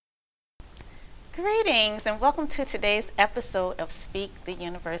Greetings and welcome to today's episode of Speak the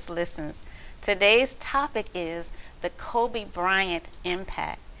Universe Listens. Today's topic is the Kobe Bryant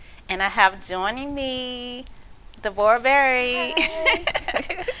impact. And I have joining me Deborah Berry.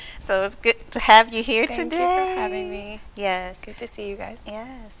 Hi. So it's good to have you here Thank today. you for having me. Yes. Good to see you guys.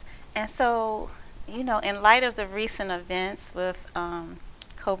 Yes. And so, in light of the recent events with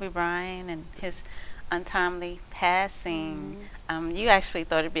Kobe Bryant and his untimely passing, you actually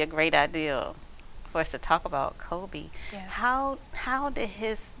thought it'd be a great idea for us to talk about Kobe. Yes. How did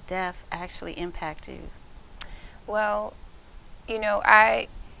his death actually impact you? Well, I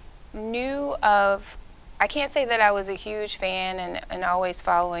knew of, I can't say that I was a huge fan and always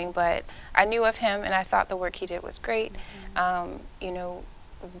following, but I knew of him and I thought the work he did was great.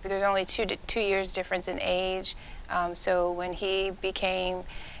 There's only 2 years difference in age. So when he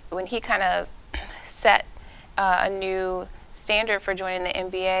kind of set a new standard for joining the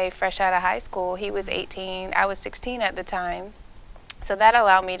NBA fresh out of high school, he was 18, I was 16 at the time. So that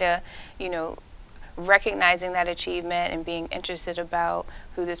allowed me to, recognizing that achievement and being interested about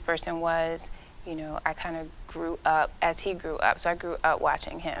who this person was, I kind of grew up as he grew up. So I grew up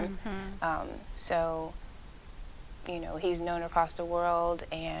watching him. So, he's known across the world,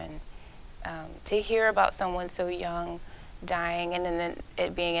 and to hear about someone so young dying and then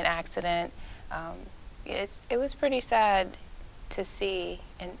it being an accident, it was pretty sad to see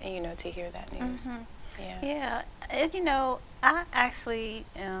and to hear that news. Yeah. And, I actually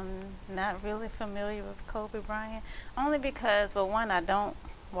am not really familiar with Kobe Bryant, only because, well, one, I don't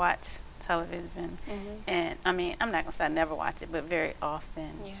watch television, and I mean, I'm not gonna say I never watch it, but very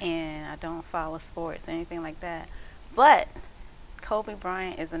often, and I don't follow sports or anything like that. But Kobe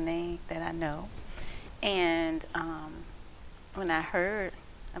Bryant is a name that I know, and when I heard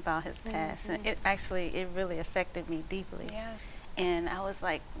about his passing, it really affected me deeply. Yes. And I was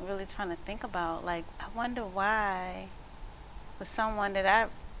like really trying to think about, like, I wonder why with someone that I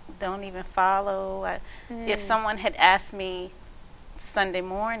don't even follow. If someone had asked me Sunday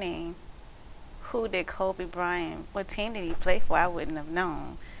morning, who did Kobe Bryant, what team did he play for, I wouldn't have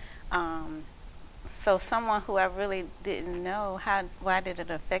known. So someone who I really didn't know, why did it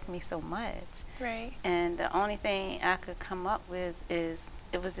affect me so much? Right. And the only thing I could come up with is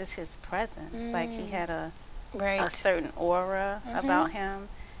it was just his presence. Like, he had a certain aura about him,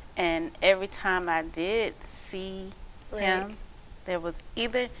 and every time I did see him, there was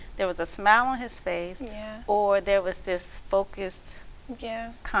a smile on his face, or there was this focused,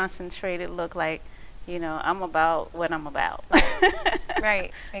 concentrated look, like, I'm about what I'm about.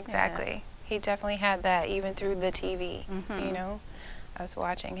 Right, exactly. He definitely had that even through the TV, I was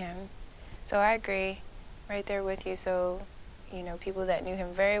watching him. So I agree right there with you. So, people that knew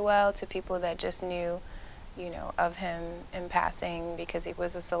him very well to people that just knew, of him in passing because he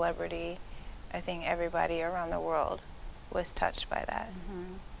was a celebrity. I think everybody around the world was touched by that.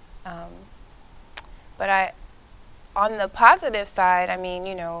 But on the positive side, I mean,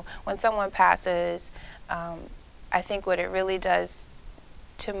 when someone passes, I think what it really does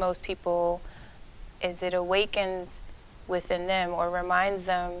to most people is it awakens within them or reminds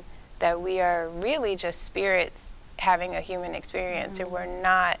them that we are really just spirits having a human experience, and we're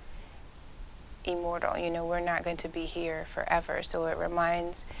not immortal. We're not going to be here forever. So it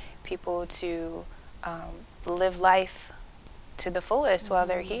reminds people to live life to the fullest while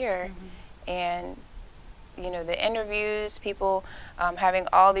they're here. And the interviews, people having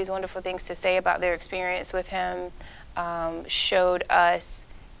all these wonderful things to say about their experience with him, showed us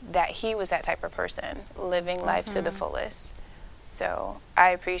that he was that type of person, living life to the fullest. So I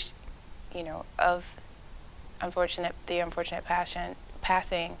appreciate, of the unfortunate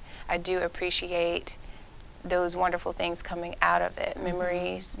passing, I do appreciate those wonderful things coming out of it,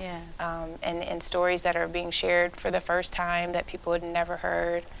 memories, and stories that are being shared for the first time that people had never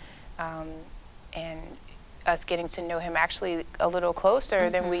heard, and us getting to know him actually a little closer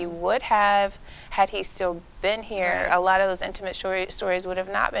than we would have had he still been here. A lot of those intimate stories would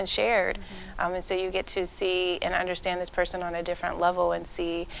have not been shared. And so you get to see and understand this person on a different level and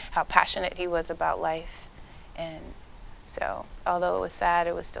see how passionate he was about life. And so, although it was sad,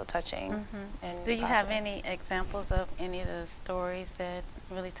 it was still touching. And do you have any examples of any of the stories that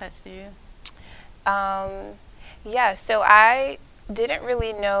really touched you? Yeah, so I didn't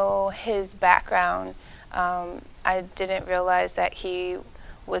really know his background. I didn't realize that he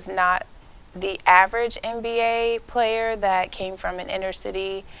was not the average NBA player that came from an inner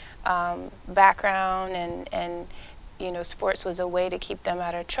city background, and sports was a way to keep them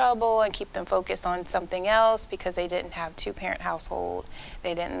out of trouble and keep them focused on something else because they didn't have two-parent household.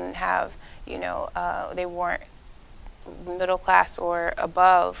 They didn't have, they weren't middle class or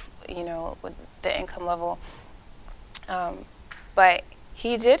above, with the income level. But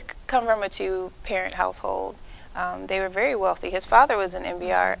he did come from a two-parent household. They were very wealthy. His father was an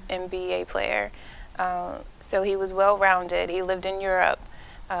NBA player, so he was well-rounded. He lived in Europe.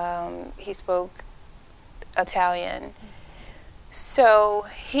 He spoke Italian. So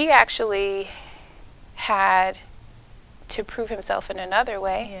he actually had to prove himself in another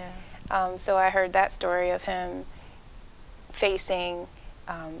way. Yeah. So I heard that story of him facing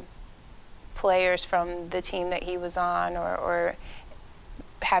players from the team that he was on, or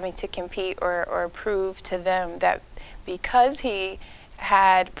having to compete or prove to them that because he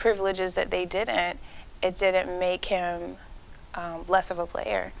had privileges that they didn't, it didn't make him less of a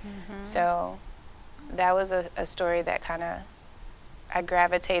player. Mm-hmm. So that was a story that kind of I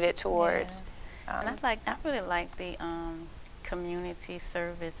gravitated towards. Yeah. And I really like the community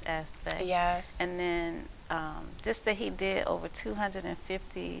service aspect. Yes. And then just that he did over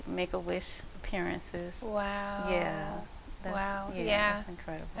 250 Make-A-Wish appearances. Wow. Yeah. Wow. Yeah, that's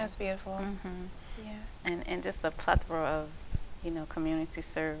incredible. That's beautiful. Mm-hmm. Yeah. And just a plethora of, community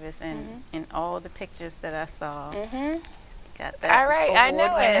service and in all the pictures that I saw. Mm-hmm. Got that All right, I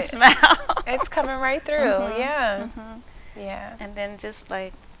know it. smile. It's coming right through. Mm-hmm. Yeah. Mm-hmm. Yeah. And then just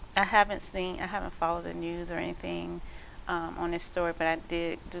like I haven't followed the news or anything on this story, but I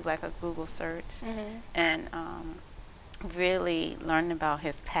did do like a Google search and really learned about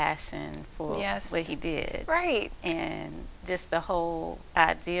his passion for what he did. Right. And just the whole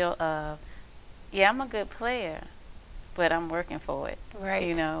idea of, I'm a good player, but I'm working for it.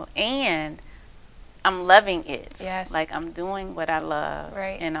 Right. And I'm loving it. Yes. Like I'm doing what I love.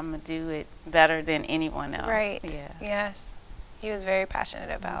 Right. And I'm going to do it better than anyone else. Right. Yeah. Yes. He was very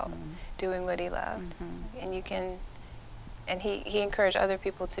passionate about doing what he loved. And and he encouraged other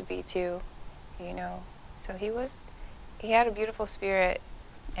people to be too, So he had a beautiful spirit,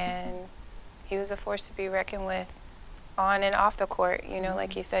 and he was a force to be reckoned with on and off the court.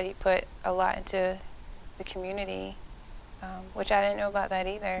 Like he said, he put a lot into the community, which I didn't know about that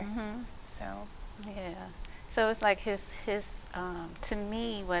either. So. Yeah. So it's like his to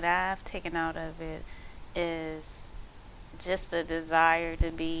me, what I've taken out of it is just a desire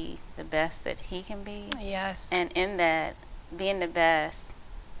to be the best that he can be. Yes. And in that, being the best,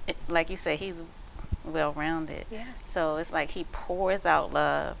 like you say, he's well-rounded. Yes. So it's like he pours out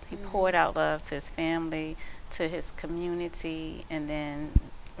love. He poured out love to his family, to his community, and then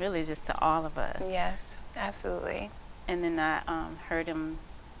really just to all of us. Yes, absolutely. And then I heard him,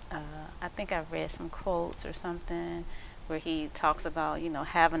 I think I read some quotes or something where he talks about,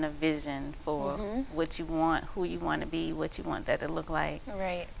 having a vision for what you want, who you want to be, what you want that to look like.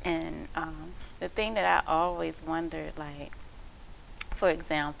 Right. And the thing that I always wondered, like, for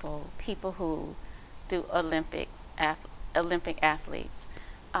example, people who do Olympic athletes,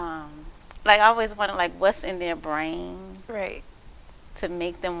 like I always wonder, like, what's in their brain, right, to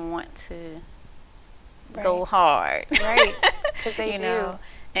make them want to go hard, right? Because they do.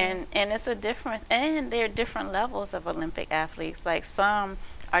 And it's a difference, and there are different levels of Olympic athletes. Like some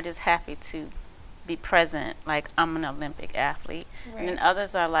are just happy to be present, like I'm an Olympic athlete, and then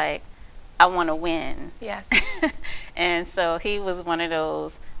others are like, I want to win. Yes. And so he was one of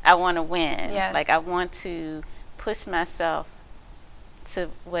those, I want to win. Yes. Like I want to push myself to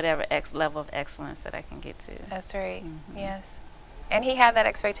whatever level of excellence that I can get to. That's right. Yes. And he had that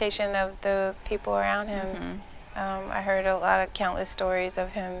expectation of the people around him. I heard a lot of countless stories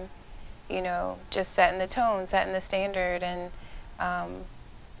of him, just setting the tone, setting the standard, and,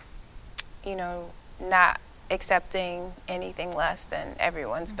 not accepting anything less than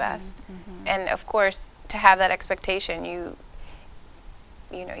everyone's best. And of course, to have that expectation, you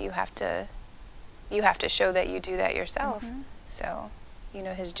have to show that you do that yourself. So,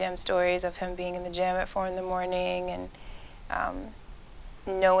 his gym stories of him being in the gym at 4 a.m. and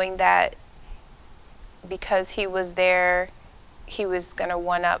knowing that because he was there, he was going to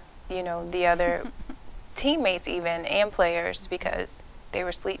one up, the other teammates even and players because they were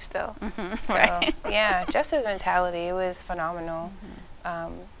asleep still. So, yeah, just his mentality, it was phenomenal.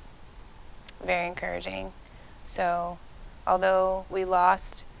 Very encouraging. So, although we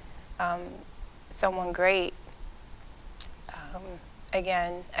lost someone great,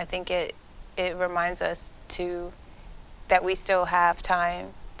 again, I think it reminds us that we still have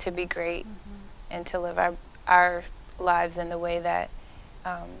time to be great and to live our lives in the way that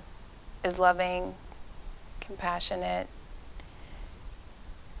is loving, compassionate.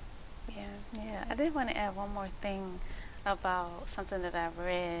 Yeah, I did want to add one more thing about something that I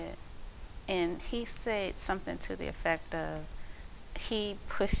read, and he said something to the effect of he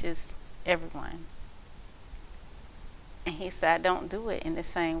pushes everyone. And he said, I don't do it in the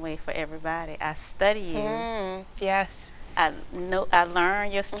same way for everybody. I study you. Yes. I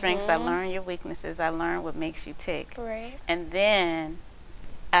learn your strengths. I Mhm. learn your weaknesses. I learn what makes you tick. Right. And then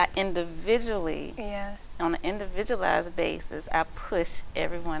I individually, Yes. on an individualized basis, I push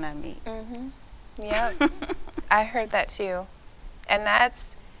everyone I meet. Yep. I heard that too. And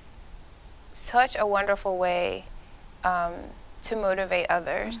that's such a wonderful way to motivate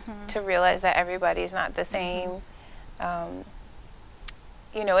others to realize that everybody's not the same.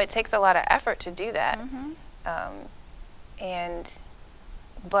 You know, it takes a lot of effort to do that.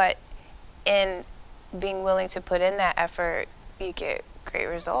 But in being willing to put in that effort, you get great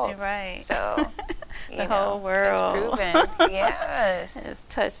results. Right. So the whole world it's proven. Yes. is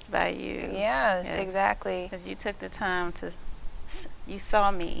touched by you. Yes, exactly. Because you took the time to, you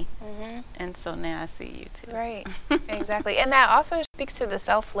saw me, and so now I see you too. Right, exactly. And that also speaks to the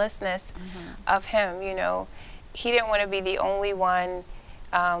selflessness of him. You know, he didn't want to be the only one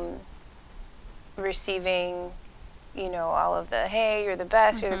receiving, you know, all of the, hey, you're the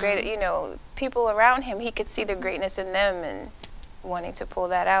best, you're the greatest, you know, people around him. He could see the greatness in them and wanting to pull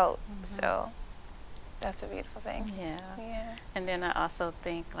that out. So that's a beautiful thing. Yeah. Yeah. And then I also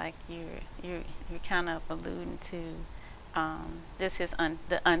think, like, you're kind of alluding to just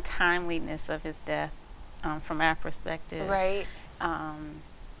the untimeliness of his death from our perspective. Right.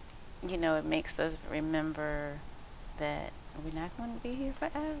 You know, it makes us remember that we're not going to be here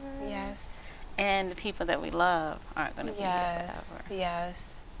forever. Yes. And the people that we love aren't going to be here forever.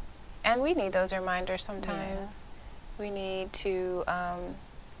 Yes. And we need those reminders sometimes. Yeah. We need to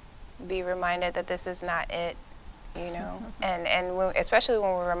be reminded that this is not it, you know, and when, especially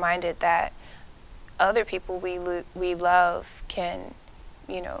when we're reminded that other people we love can,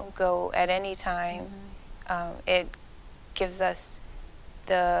 you know, go at any time. It gives us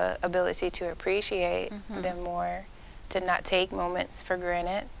the ability to appreciate them more, to not take moments for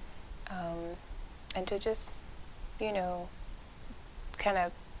granted, and to just, you know, kind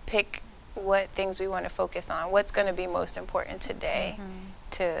of pick what things we want to focus on, what's going to be most important today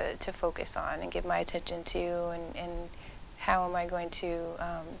to focus on and give my attention to, and how am I going to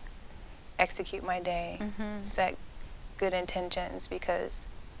execute my day, set good intentions, because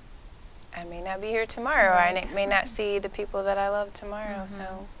I may not be here tomorrow. I may not see the people that I love tomorrow.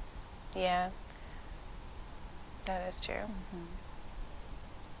 So, yeah, that is true.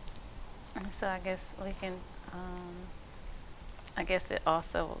 And so I guess we can, I guess it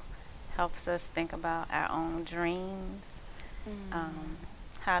also helps us think about our own dreams.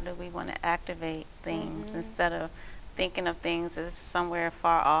 How do we want to activate things instead of thinking of things as somewhere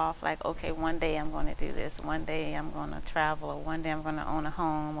far off, like, okay, one day I'm going to do this, one day I'm going to travel, or one day I'm going to own a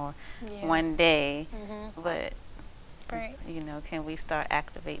home, or one day. But, you know, can we start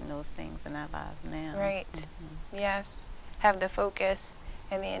activating those things in our lives now? Right. Yes. Have the focus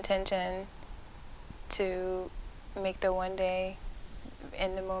and the intention to make the one day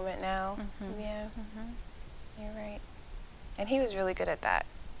in the moment now. Yeah. You're right. And he was really good at that.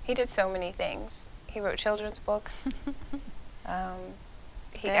 He did so many things. He wrote children's books.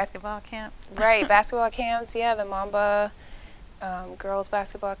 Basketball camps. Right, basketball camps. Yeah, the Mamba girls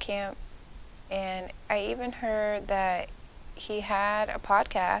basketball camp. And I even heard that he had a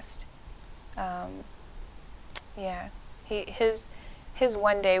podcast. Yeah, his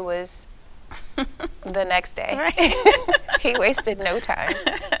one day was the next day. Right. He wasted no time.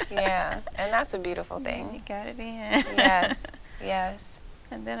 Yeah, and that's a beautiful thing. You got it in. Yes, yes.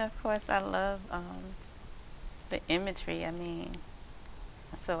 And then, of course, I love the imagery. I mean,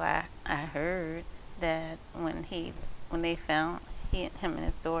 so I heard that when they found him and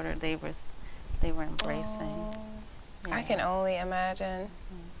his daughter, they were embracing. Yeah. I can only imagine.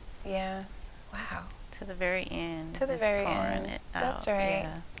 Yeah. Wow. To the very end. To the very end. It That's out. right.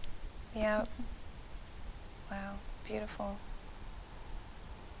 Yeah. Yep. Wow. Beautiful.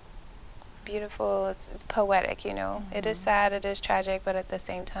 Beautiful. It's poetic, you know. It is sad, it is tragic, but at the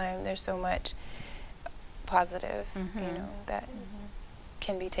same time there's so much positive, you know, that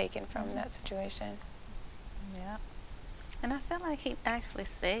can be taken from that situation. Yeah. And I feel like he actually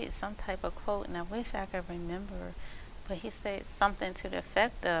said some type of quote, and I wish I could remember, but he said something to the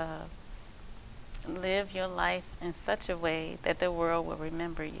effect of, live your life in such a way that the world will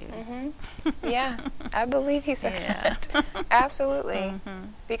remember you. Yeah, I believe he said that. Absolutely.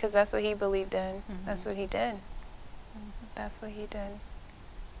 Because that's what he believed in. That's what he did. That's what he did.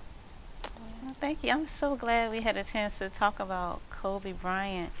 Well, thank you. I'm so glad we had a chance to talk about Kobe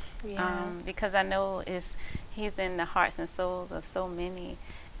Bryant. Yeah. Because I know he's in the hearts and souls of so many.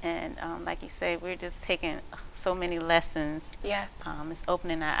 And like you say, we're just taking so many lessons. Yes. It's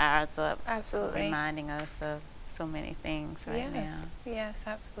opening our eyes up. Absolutely. Reminding us of so many things right now. Yes,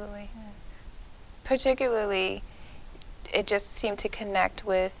 absolutely. Particularly, it just seemed to connect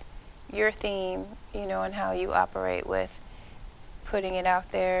with your theme, you know, and how you operate with putting it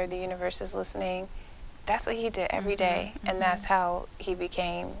out there. The universe is listening. That's what he did every day, and that's how he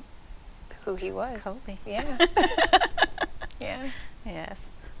became who he was. Kobe. Yeah. Yeah. Yes.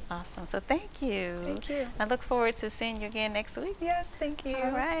 Awesome. So thank you. Thank you. I look forward to seeing you again next week. Yes, thank you.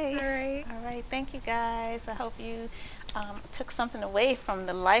 All right. All right. All right. Thank you, guys. I hope you took something away from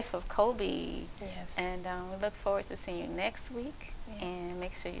the life of Kobe. Yes. And we look forward to seeing you next week. Yeah. And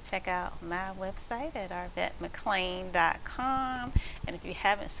make sure you check out my website at arvatmcclaine.com. And if you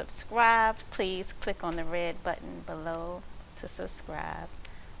haven't subscribed, please click on the red button below to subscribe.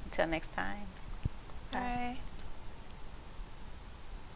 Until next time. Bye.